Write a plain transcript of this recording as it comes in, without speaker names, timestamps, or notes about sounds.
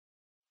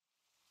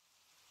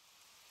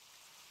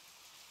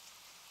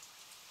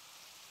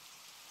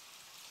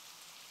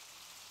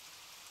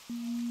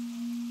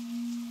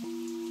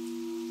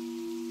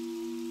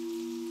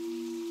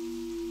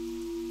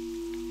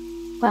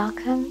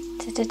Welcome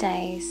to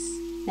today's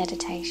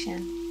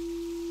meditation.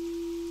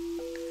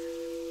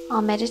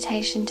 Our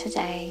meditation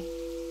today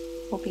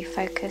will be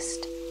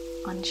focused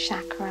on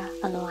chakra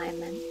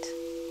alignment.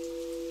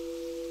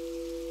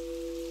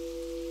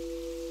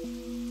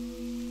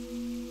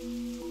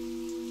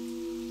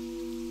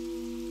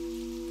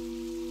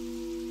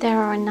 There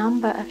are a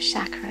number of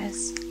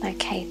chakras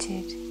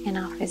located in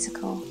our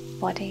physical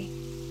body.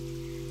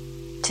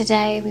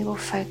 Today we will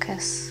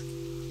focus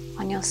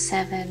on your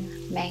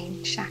 7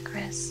 main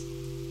chakras,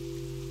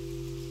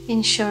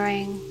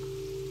 ensuring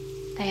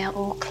they are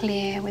all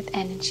clear with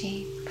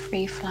energy,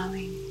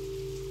 free-flowing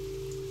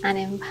and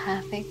in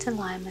perfect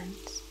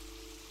alignment,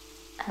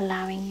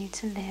 allowing you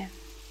to live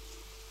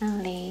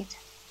and lead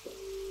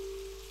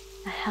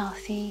a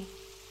healthy,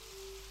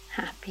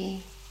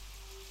 happy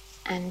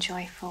and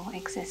joyful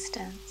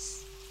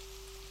existence.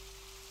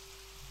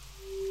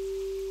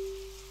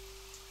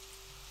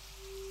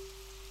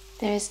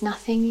 There is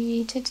nothing you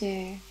need to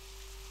do.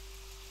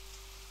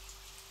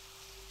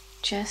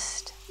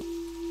 Just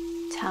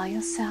tell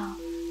yourself,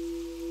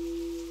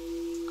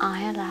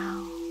 I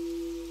allow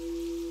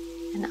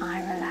and I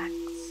relax.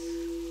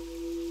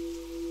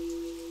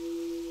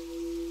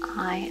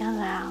 I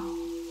allow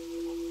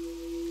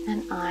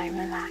and I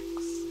relax.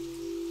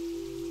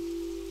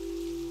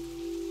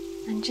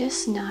 And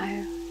just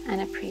know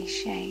and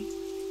appreciate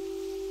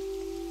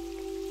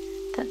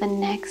that the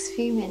next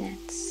few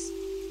minutes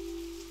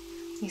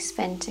we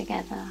spend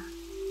together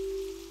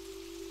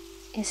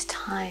is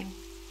time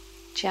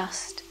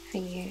just for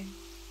you.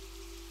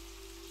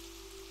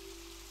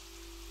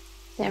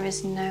 There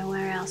is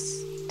nowhere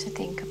else to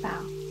think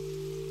about,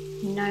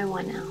 no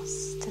one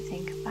else to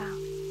think about.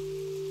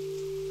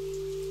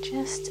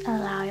 Just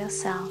allow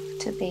yourself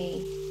to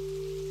be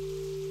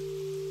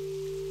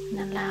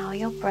and allow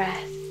your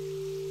breath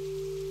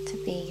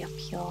to be your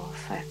pure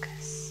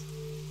focus.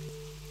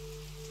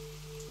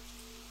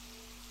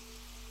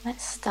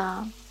 Let's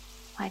start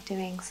by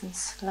doing some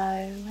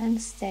slow and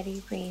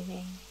steady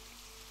breathing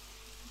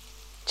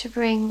to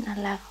bring a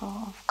level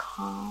of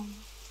calm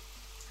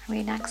and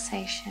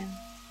relaxation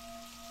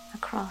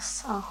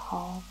across our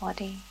whole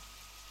body.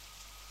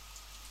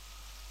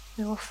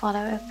 We will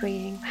follow a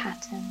breathing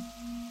pattern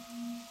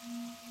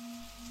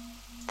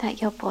that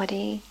your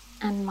body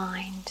and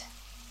mind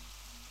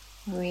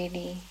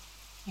really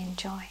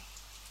enjoy.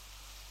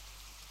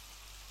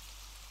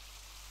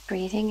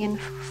 Breathing in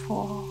for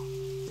 4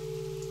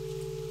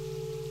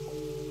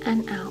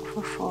 and out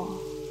for 4.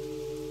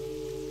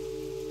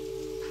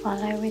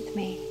 Follow with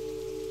me.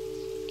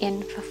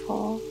 In for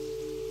 4.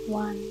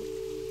 1,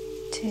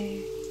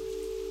 2,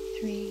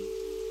 3,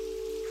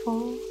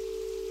 4.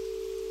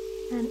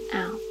 And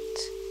out.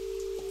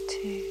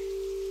 2,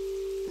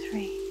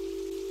 3,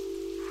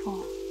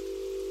 4.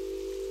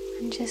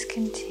 And just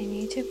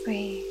continue to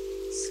breathe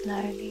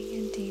slowly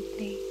and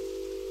deeply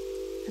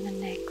for the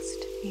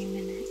next few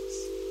minutes.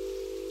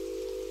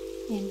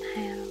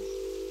 Inhale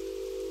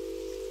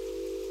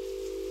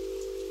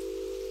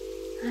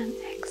and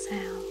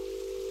exhale.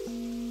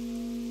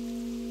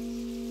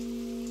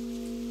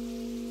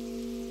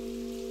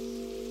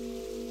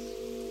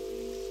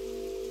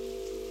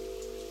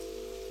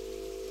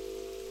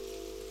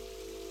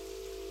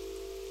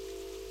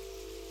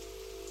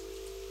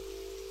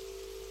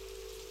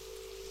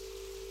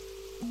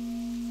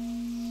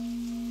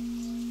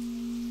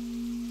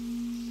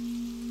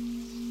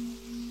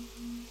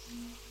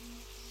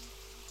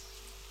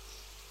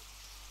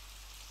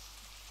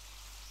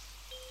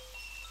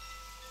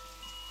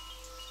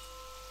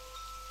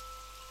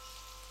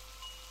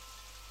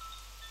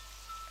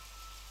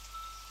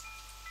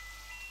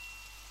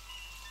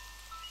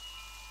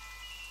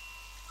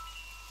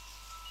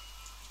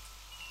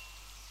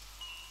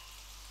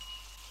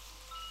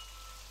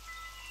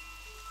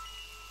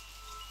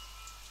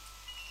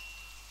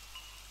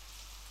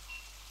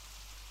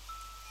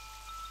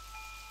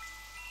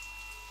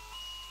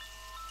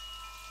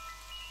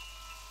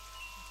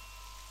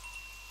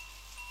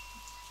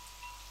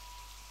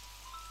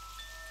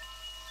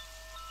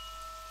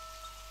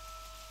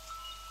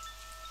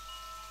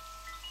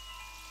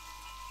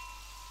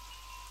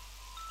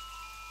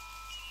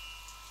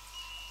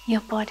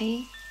 Your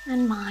body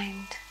and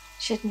mind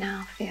should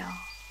now feel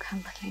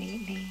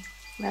completely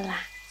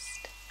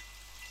relaxed.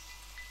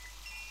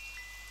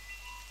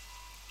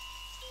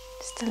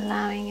 Just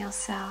allowing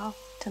yourself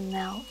to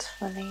melt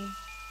fully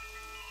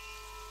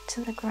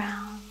to the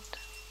ground,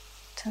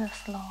 to the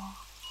floor,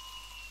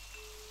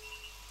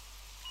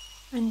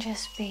 and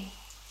just be.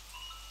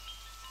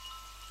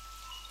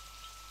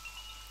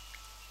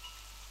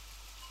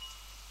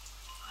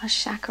 Our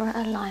chakra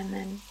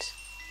alignment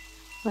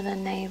will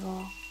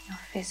enable your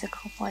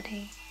physical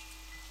body,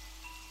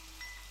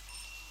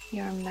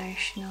 your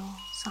emotional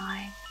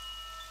side,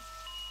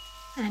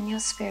 and your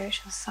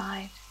spiritual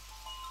side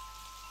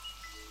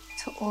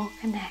to all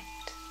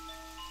connect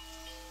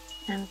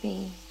and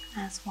be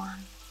as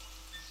one.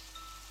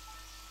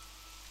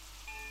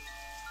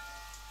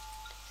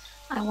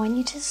 I want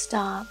you to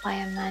start by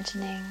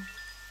imagining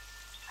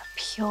a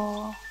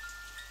pure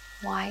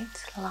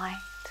white light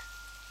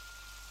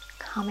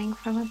coming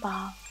from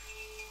above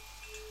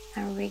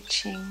and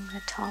reaching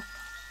the top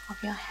of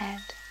your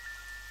head.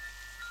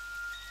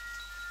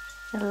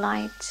 The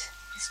light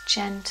is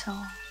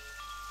gentle,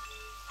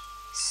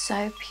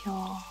 so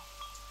pure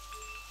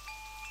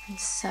and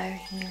so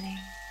healing.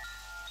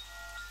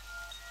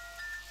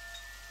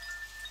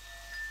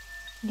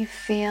 You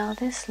feel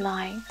this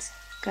light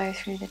go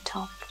through the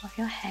top of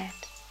your head.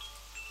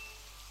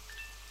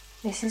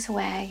 This is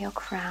where your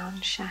crown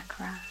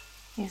chakra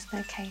is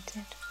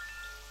located.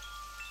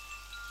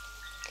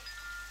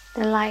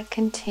 The light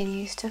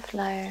continues to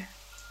flow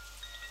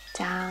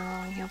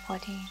down your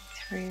body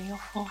through your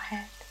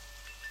forehead,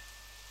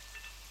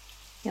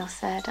 your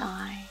third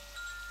eye,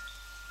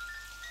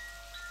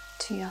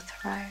 to your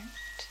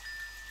throat,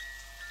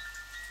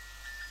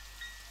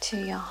 to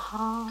your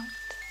heart,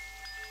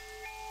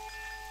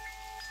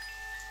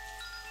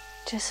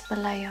 just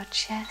below your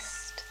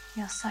chest,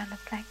 your solar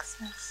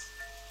plexus,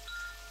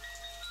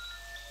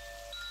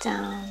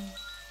 down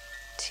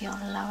to your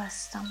lower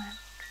stomach,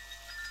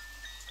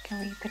 your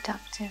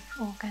reproductive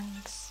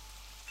organs,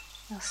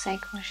 your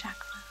sacral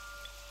chakra,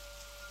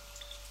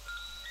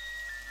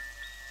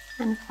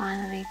 and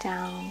finally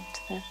down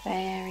to the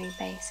very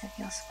base of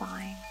your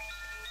spine,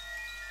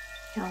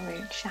 your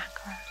root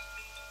chakra.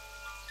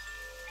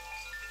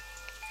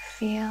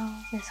 Feel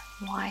this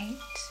white,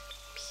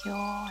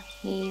 pure,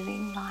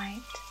 healing light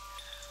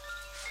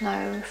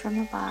flow from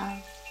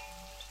above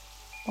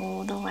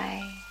all the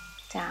way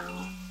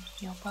down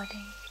your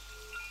body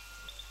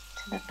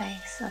to the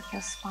base of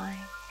your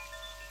spine.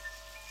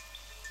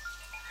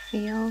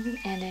 Feel the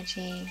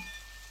energy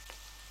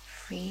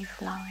free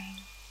flowing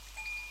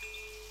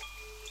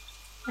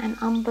and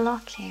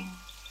unblocking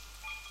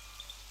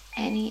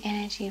any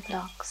energy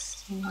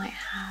blocks you might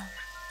have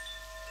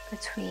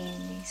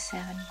between these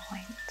 7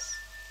 points.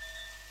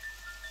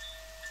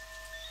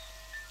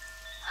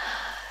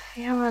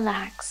 Feel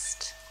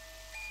relaxed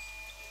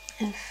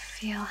and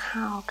feel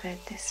how good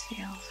this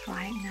feels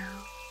right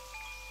now,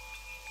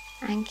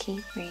 and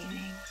keep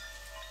breathing.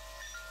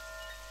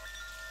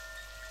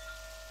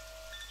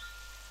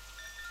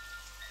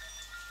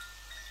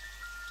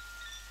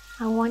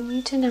 I want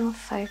you to now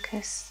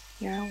focus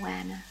your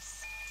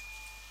awareness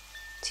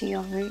to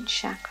your root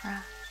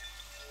chakra,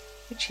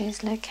 which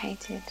is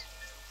located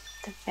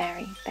at the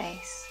very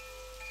base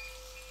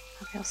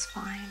of your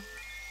spine.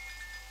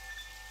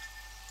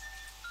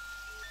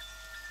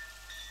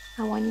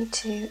 I want you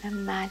to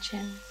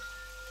imagine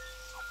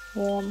a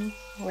warm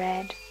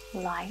red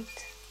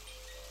light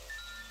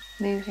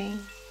moving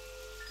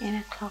in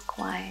a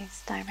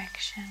clockwise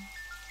direction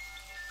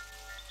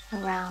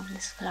around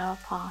this lower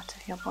part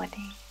of your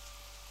body.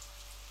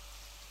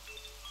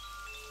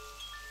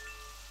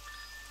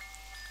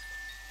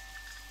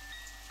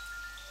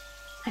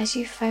 As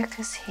you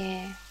focus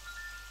here,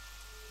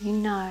 you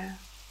know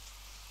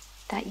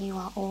that you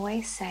are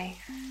always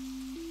safe,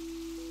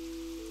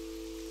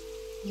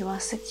 you are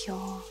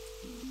secure,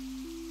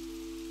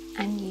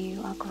 and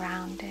you are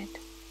grounded.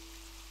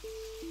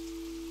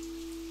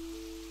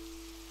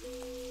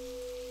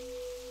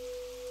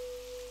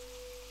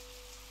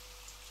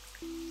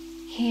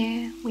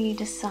 Here we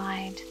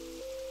decide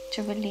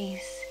to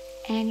release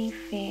any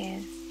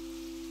fears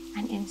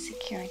and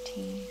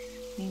insecurities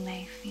we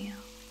may feel.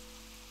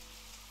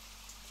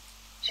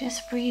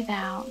 Just breathe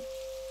out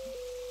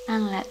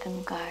and let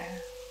them go.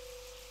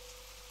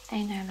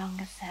 They no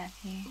longer serve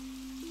you.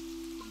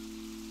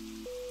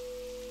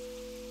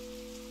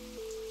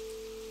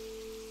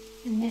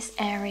 In this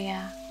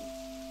area,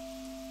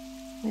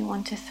 we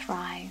want to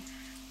thrive.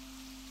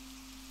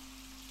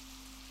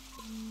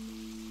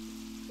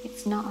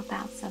 It's not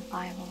about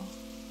survival,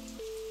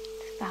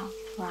 it's about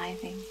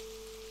thriving.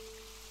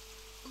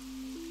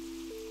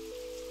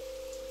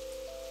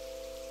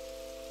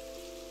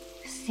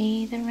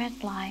 See the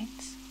red light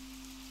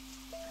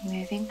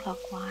moving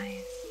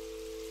clockwise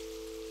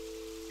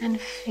and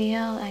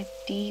feel a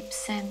deep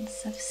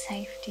sense of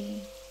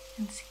safety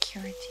and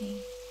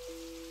security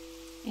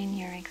in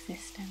your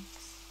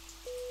existence.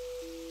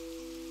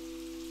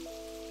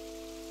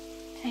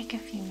 Take a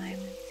few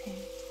moments here.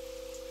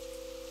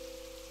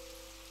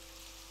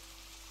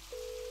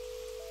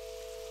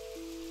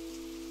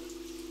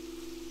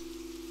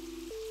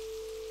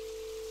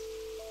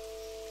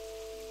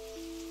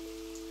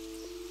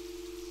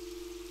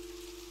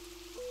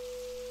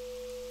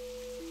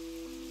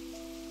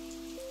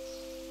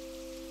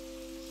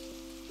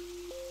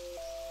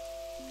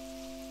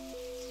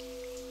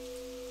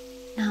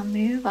 Now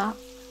move up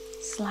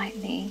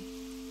slightly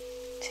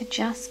to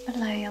just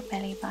below your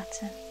belly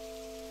button.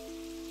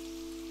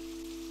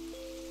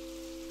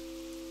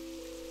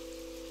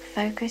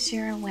 Focus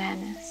your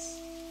awareness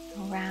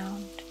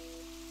around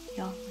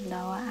your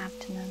lower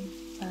abdomen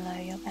below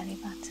your belly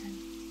button.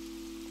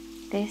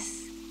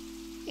 This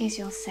is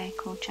your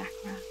sacral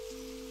chakra.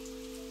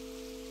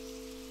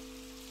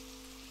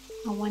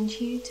 I want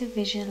you to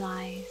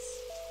visualize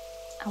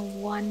a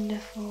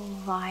wonderful,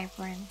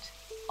 vibrant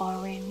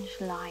orange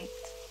light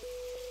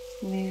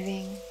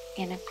moving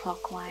in a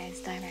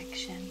clockwise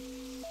direction,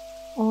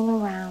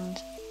 all around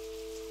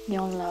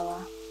your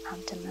lower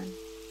abdomen.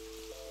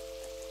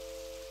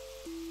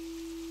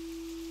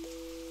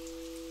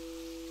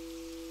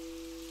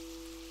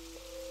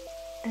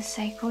 The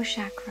sacral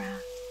chakra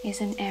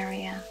is an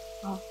area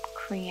of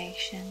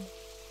creation.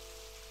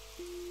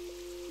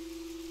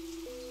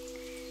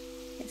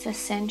 It's a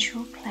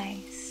central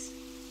place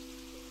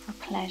for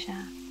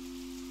pleasure,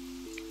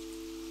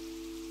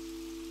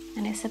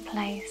 and it's a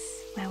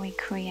place where we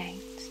create.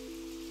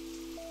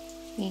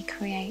 We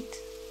create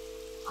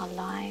our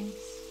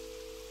lives,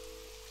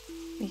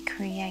 we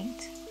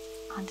create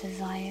our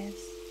desires,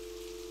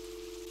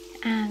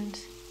 and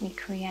we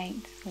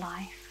create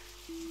life.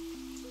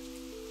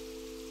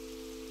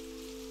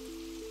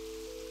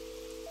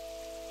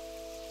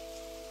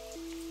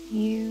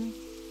 You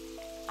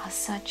are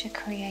such a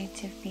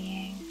creative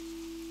being.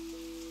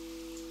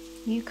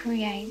 You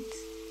create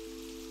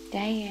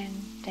day in,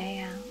 day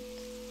out.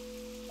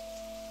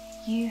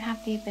 You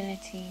have the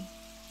ability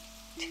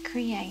to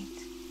create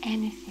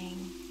anything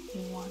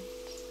you want.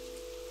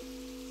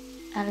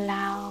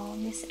 Allow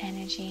this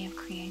energy of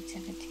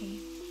creativity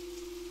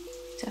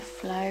to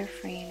flow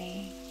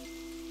freely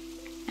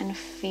and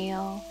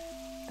feel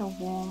the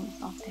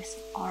warmth of this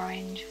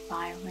orange,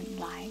 vibrant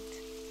light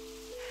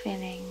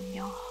filling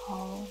your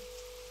whole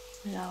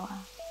lower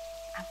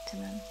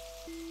abdomen.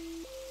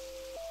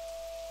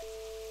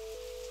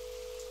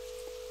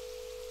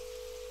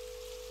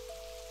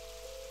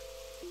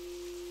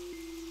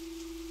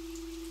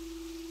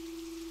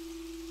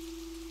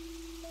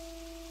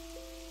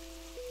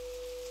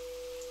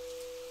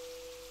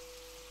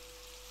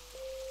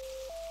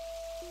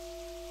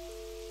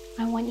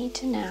 I want you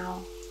to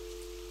now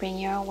bring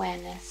your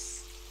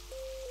awareness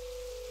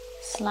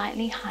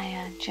slightly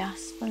higher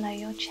just below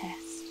your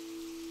chest.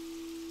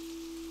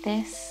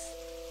 This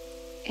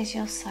is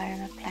your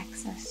solar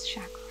plexus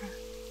chakra.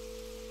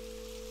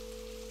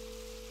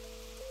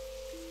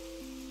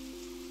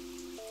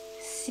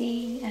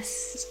 See a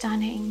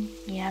stunning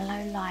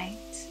yellow light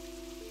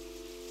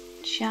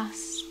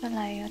just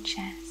below your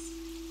chest,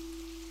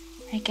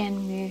 again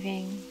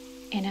moving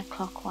in a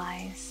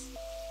clockwise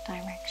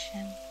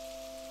direction.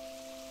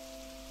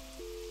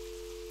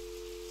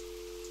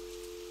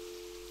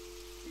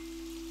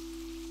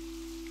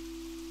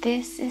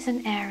 This is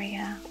an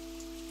area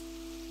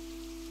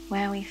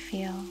where we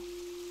feel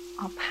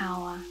our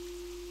power,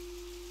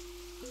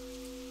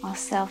 our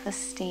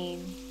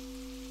self-esteem,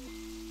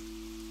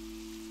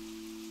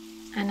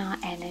 and our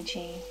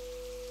energy.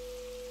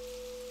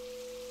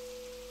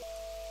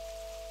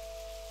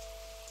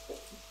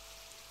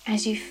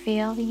 As you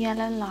feel the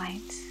yellow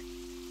light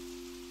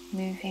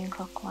moving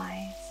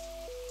clockwise,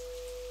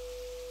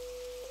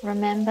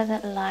 remember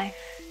that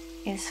life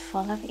is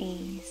full of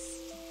ease.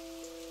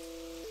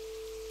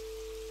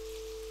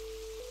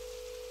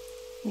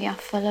 We are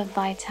full of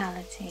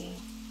vitality.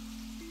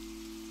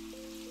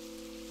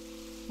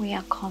 We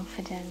are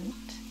confident.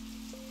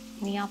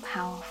 We are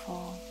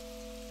powerful.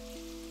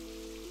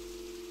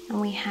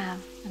 And we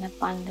have an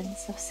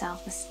abundance of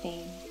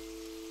self-esteem.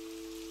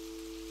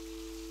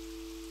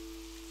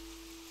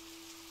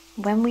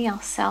 When we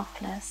are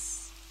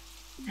selfless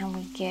and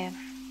we give,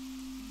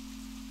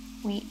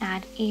 we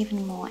add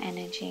even more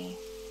energy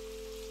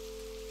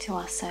to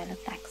our solar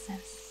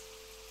plexus.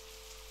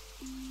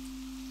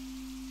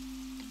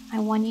 I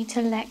want you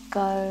to let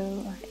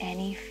go of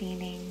any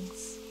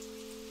feelings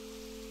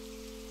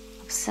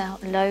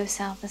of low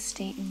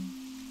self-esteem,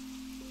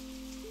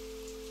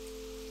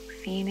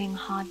 feeling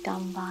hard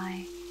done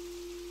by,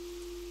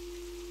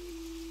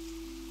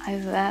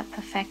 overt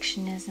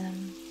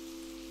perfectionism,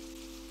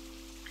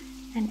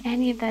 and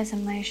any of those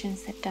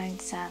emotions that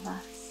don't serve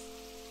us,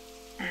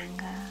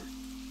 anger.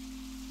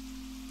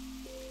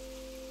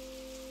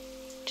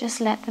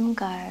 Just let them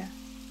go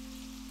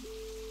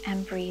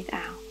and breathe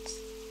out.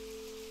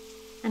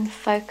 And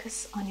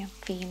focus on your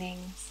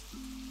feelings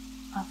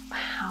of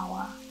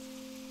power,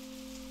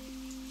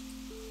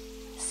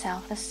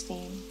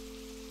 self-esteem,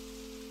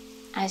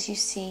 as you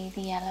see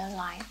the yellow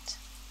light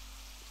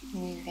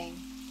moving.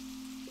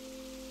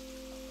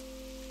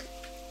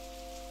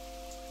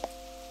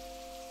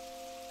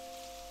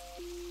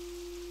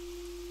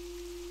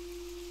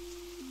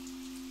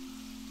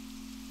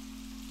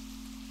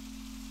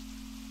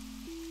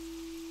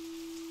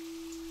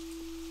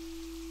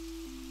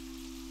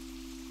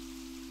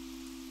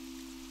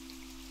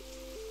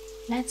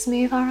 Let's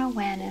move our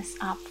awareness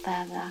up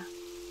further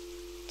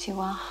to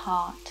our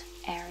heart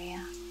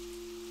area.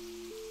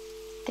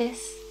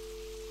 This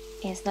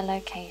is the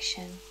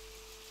location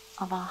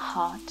of our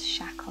heart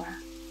chakra.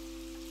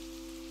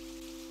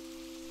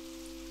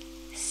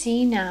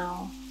 See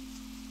now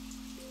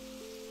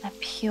a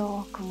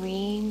pure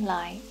green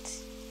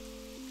light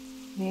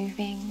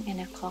moving in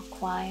a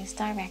clockwise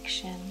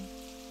direction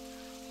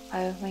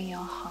over your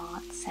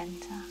heart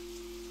center,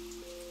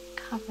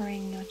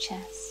 covering your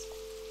chest.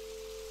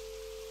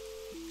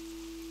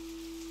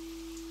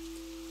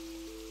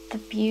 The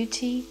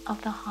beauty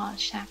of the heart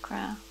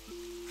chakra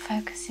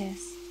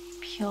focuses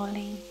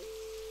purely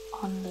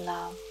on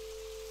love.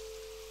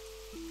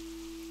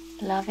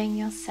 loving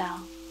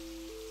yourself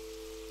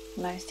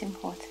most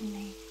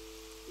importantly,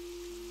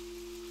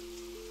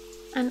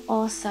 and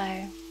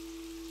also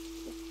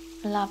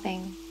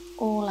loving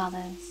all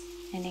others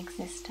in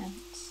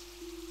existence.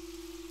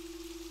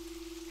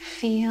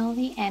 Feel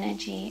the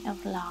energy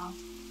of love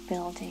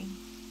building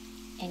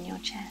in your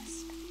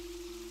chest.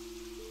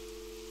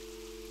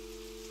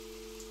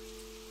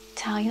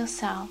 Tell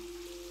yourself,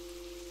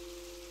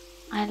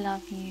 I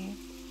love you.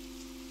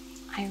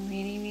 I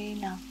really,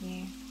 really love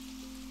you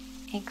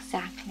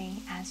exactly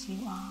as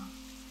you are.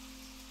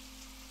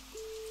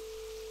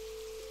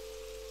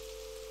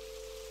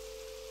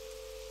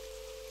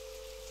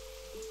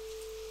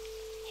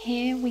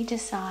 Here we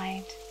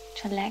decide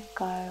to let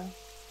go of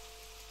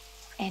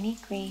any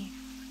grief,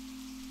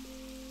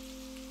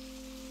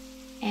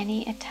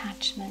 any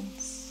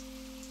attachments,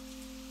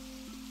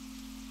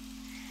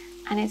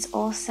 and it's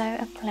also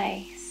a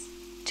place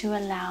to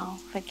allow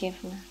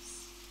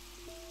forgiveness.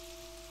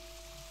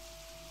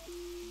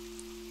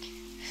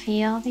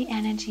 Feel the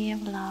energy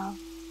of love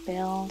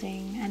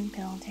building and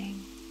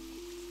building,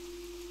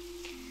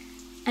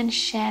 and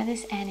share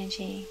this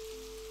energy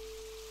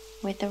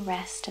with the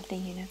rest of the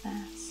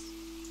universe.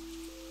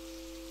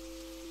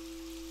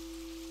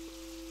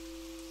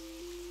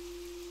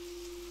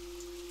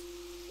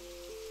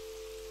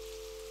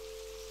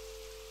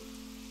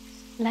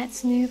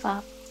 Let's move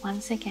up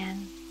once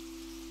again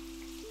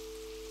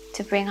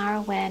to bring our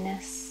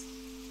awareness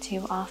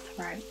to our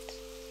throat.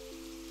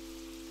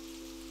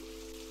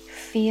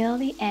 Feel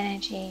the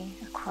energy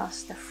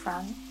across the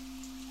front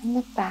and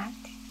the back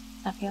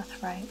of your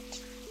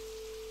throat.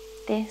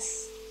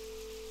 This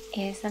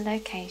is the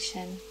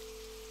location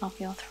of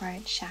your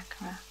throat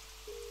chakra.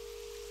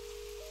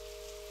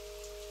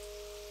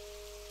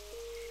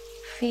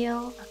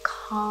 Feel a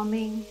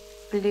calming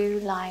blue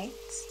light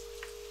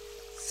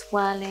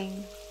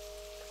swirling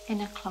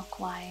in a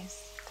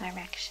clockwise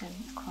direction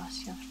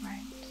across your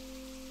throat,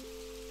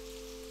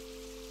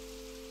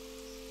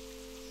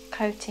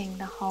 coating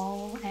the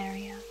whole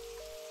area.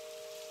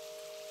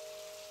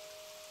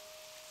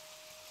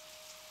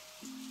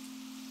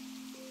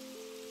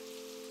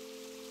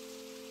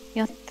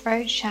 Your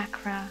throat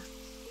chakra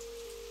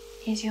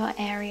is your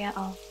area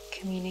of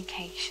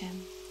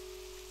communication.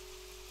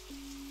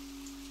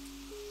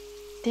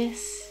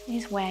 This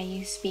is where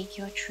you speak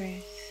your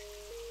truth.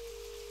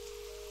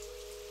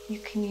 You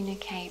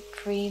communicate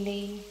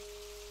freely,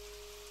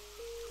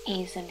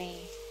 easily,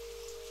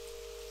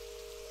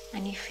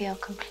 and you feel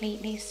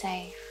completely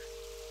safe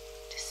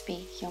to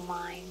speak your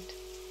mind.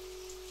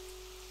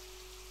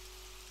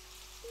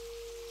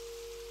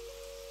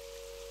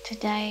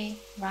 Today,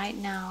 right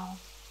now,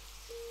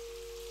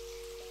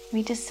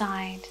 we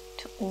decide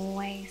to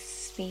always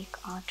speak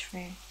our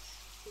truth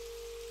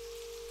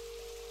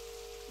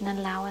and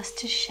allow us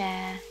to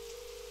share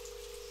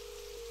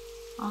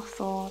our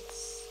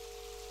thoughts,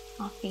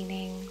 our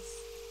feelings,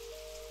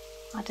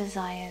 our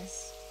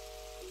desires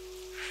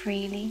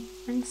freely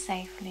and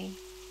safely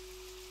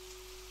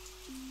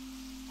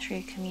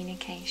through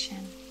communication.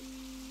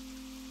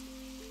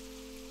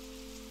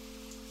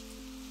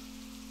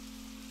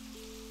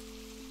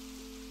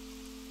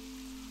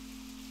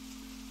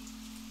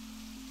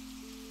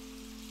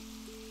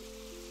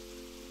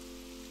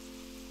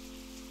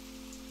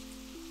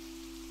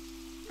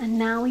 And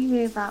now we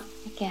move up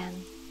again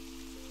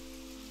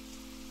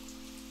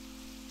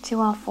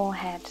to our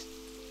forehead.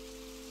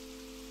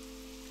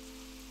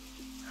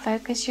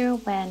 Focus your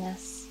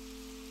awareness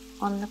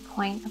on the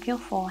point of your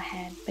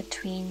forehead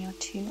between your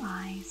two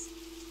eyes.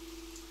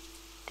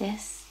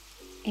 This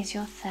is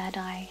your third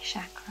eye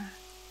chakra.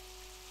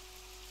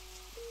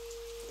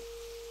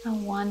 A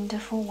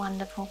wonderful,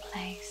 wonderful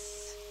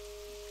place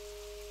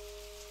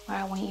where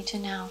I want you to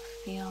now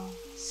feel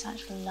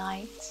such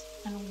light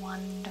and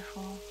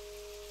wonderful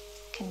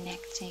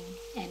connecting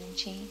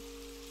energy.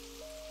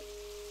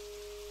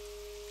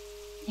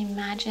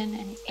 Imagine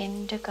an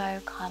indigo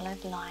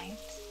colored light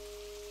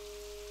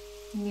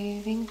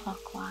moving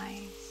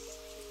clockwise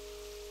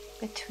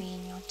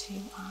between your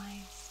two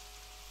eyes.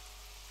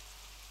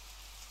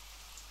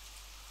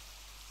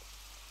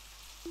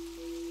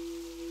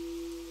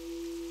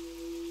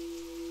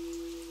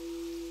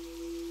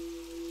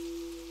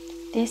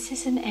 This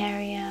is an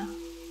area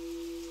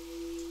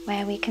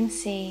where we can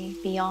see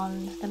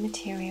beyond the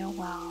material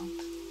world,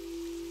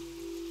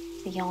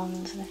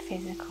 beyond the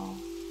physical.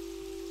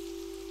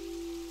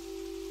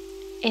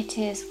 It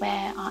is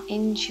where our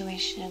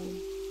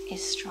intuition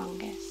is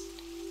strongest,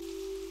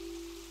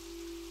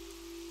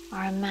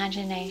 our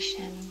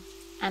imagination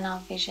and our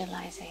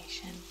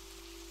visualization.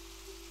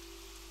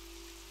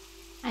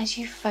 As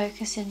you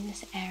focus in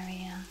this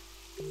area,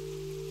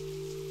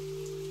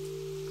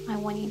 I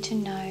want you to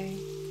know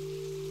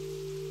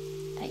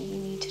that you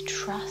need to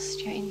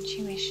trust your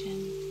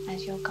intuition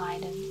as your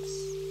guidance.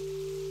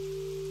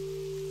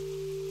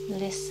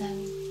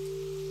 Listen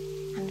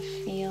and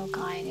feel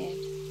guided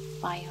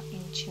by your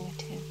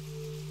intuitive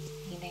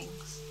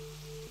feelings.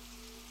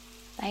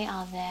 They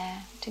are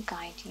there to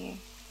guide you,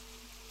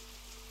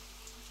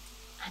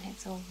 and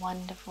it's a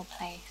wonderful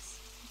place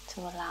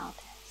to allow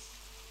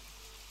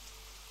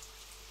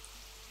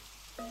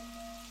this.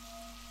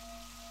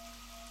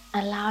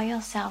 Allow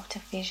yourself to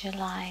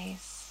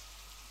visualize,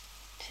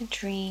 to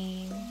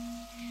dream,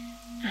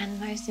 and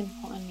most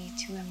importantly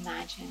to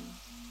imagine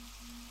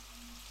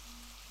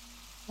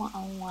what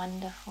a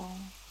wonderful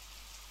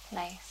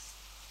place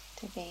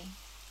to be.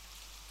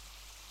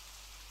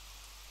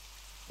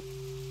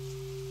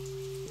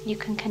 You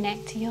can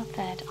connect to your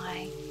third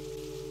eye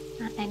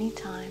at any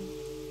time.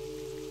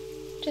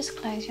 Just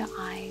close your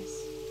eyes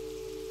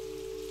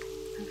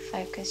and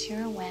focus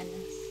your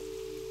awareness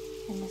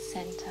in the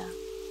center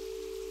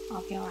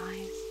of your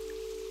eyes.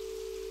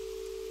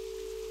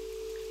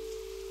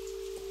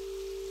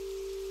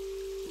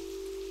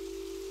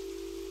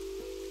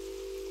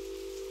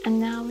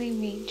 And now we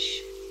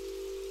reach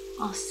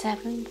our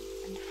seventh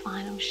and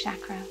final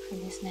chakra for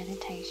this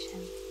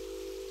meditation,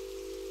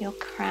 your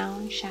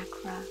crown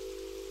chakra,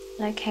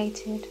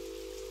 located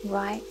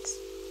right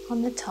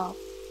on the top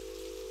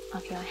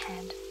of your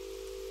head.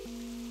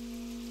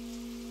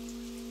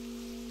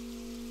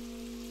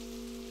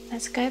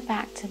 Let's go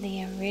back to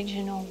the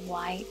original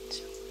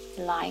white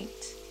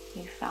light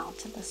you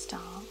felt at the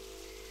start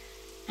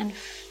and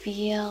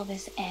feel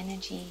this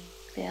energy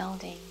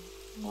building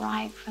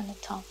right from the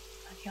top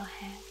of your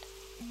head.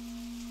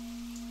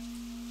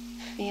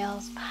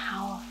 Feels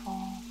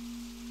powerful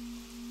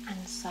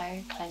and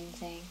so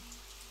cleansing.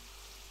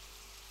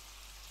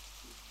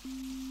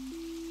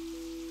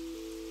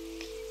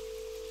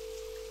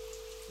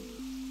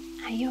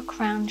 At your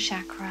crown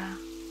chakra,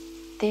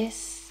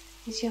 this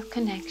is your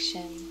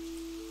connection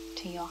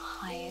to your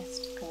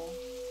highest good.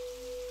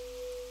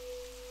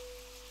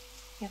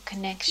 Your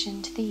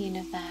connection to the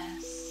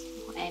universe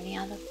or any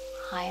other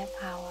higher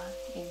power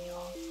in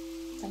your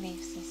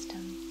belief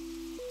system,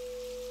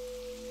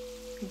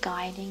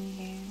 guiding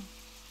you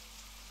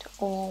to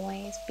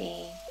always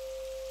be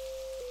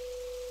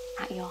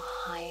at your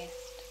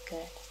highest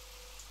good.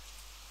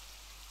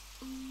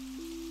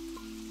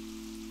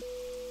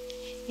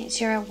 It's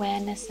your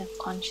awareness of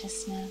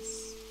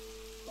consciousness,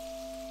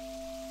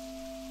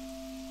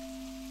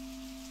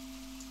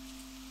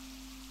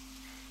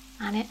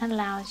 and it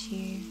allows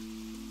you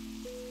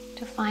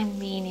to find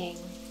meaning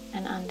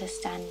and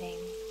understanding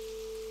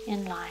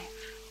in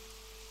life.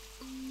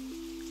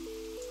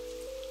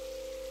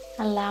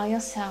 Allow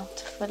yourself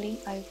to fully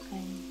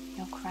open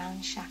your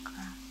crown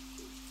chakra,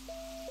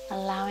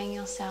 allowing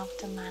yourself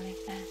to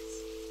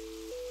manifest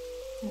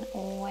and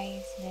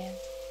always live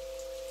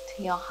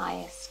to your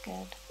highest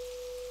good.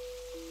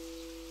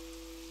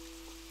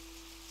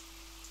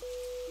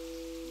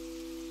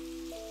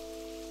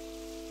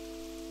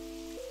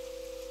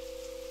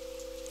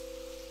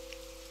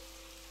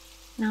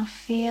 Now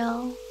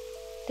feel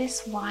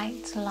this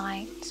white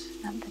light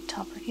at the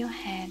top of your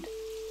head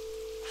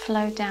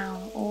flow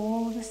down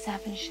all the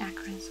 7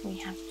 chakras we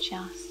have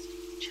just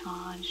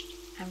charged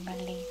and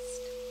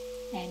released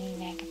any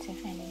negative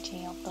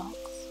energy or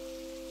blocks.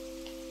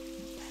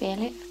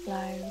 Feel it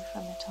flow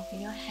from the top of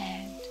your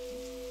head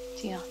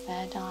to your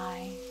third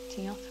eye,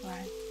 to your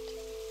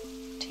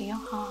throat, to your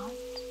heart,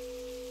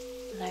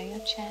 below your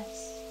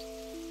chest,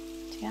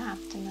 to your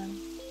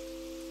abdomen,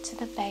 to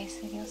the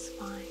base of your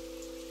spine.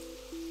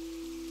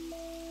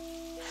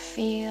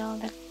 Feel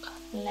the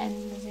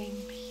cleansing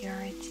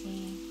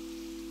purity,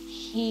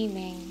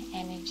 healing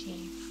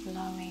energy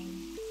flowing,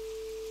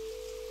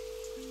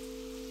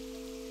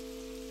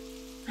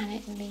 and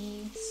it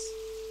leads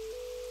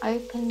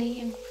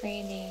openly and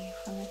freely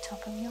from the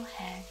top of your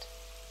head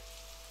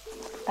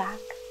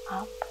back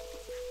up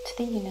to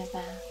the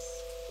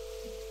universe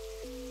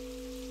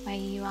where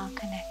you are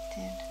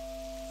connected.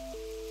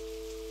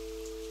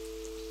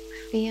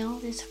 Feel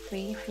this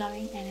free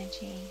flowing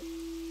energy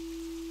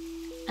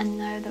and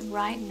know that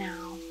right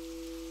now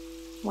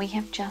we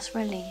have just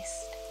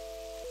released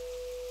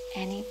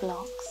any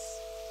blocks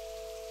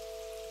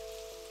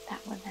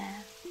that were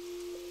there.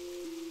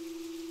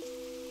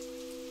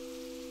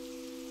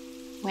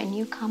 When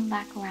you come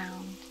back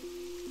round,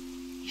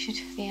 you should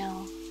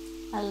feel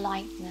a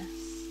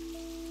lightness,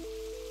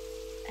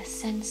 a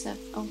sense of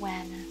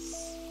awareness,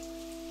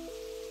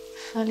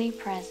 fully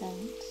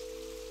present,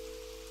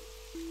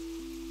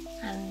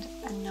 and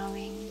a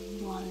knowing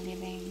you are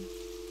living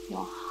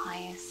your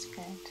highest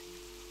good.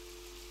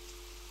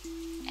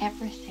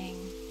 Everything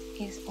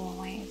is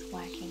always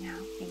working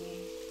out for you.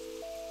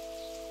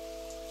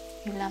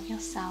 You love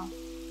yourself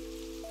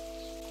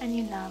and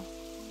you love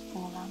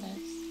all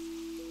others.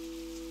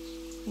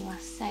 You are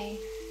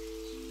safe,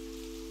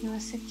 you are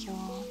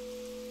secure,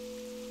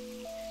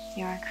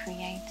 you are a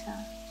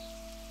creator,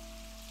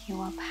 you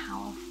are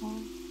powerful,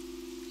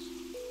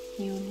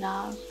 you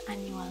love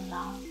and you are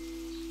loved.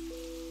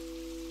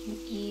 You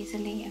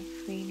easily and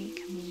freely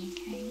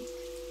communicate.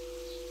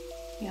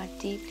 You are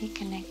deeply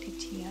connected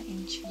to your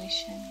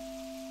intuition,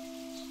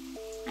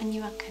 and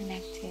you are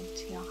connected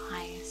to your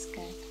highest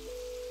good.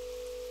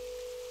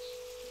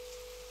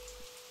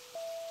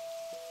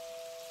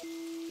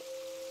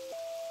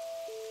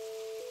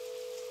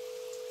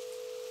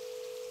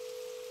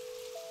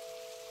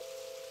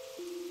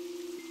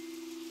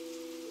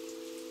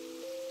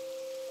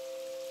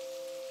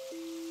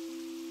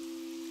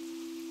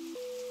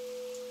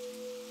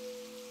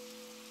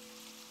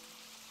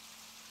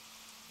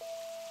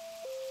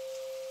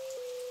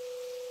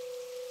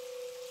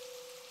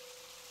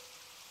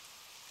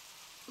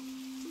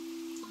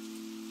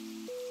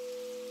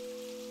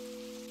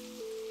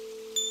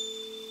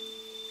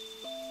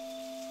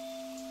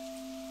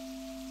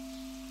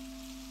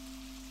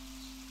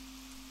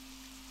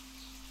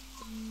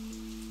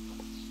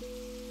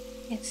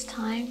 It's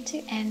time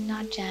to end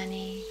our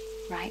journey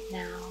right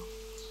now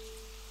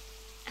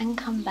and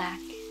come back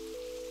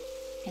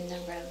in the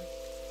room.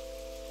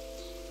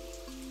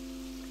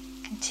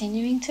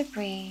 Continuing to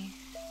breathe,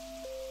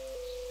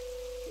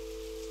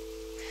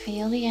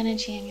 feel the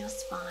energy in your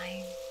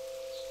spine,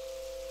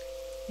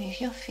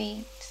 move your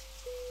feet,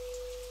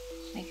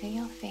 wiggle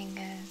your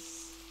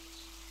fingers,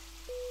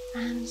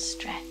 and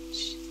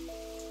stretch.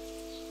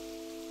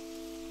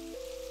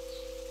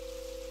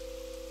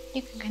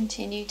 You can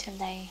continue to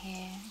lay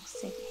here or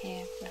sit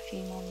here for a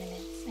few more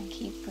minutes and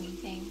keep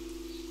breathing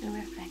and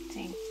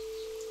reflecting.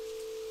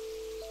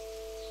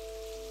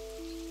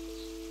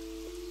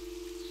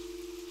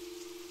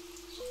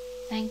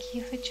 Thank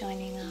you for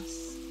joining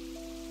us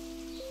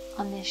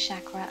on this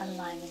chakra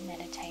alignment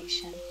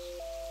meditation.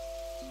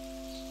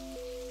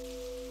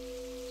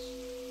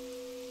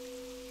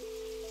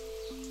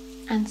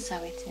 And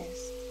so it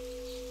is.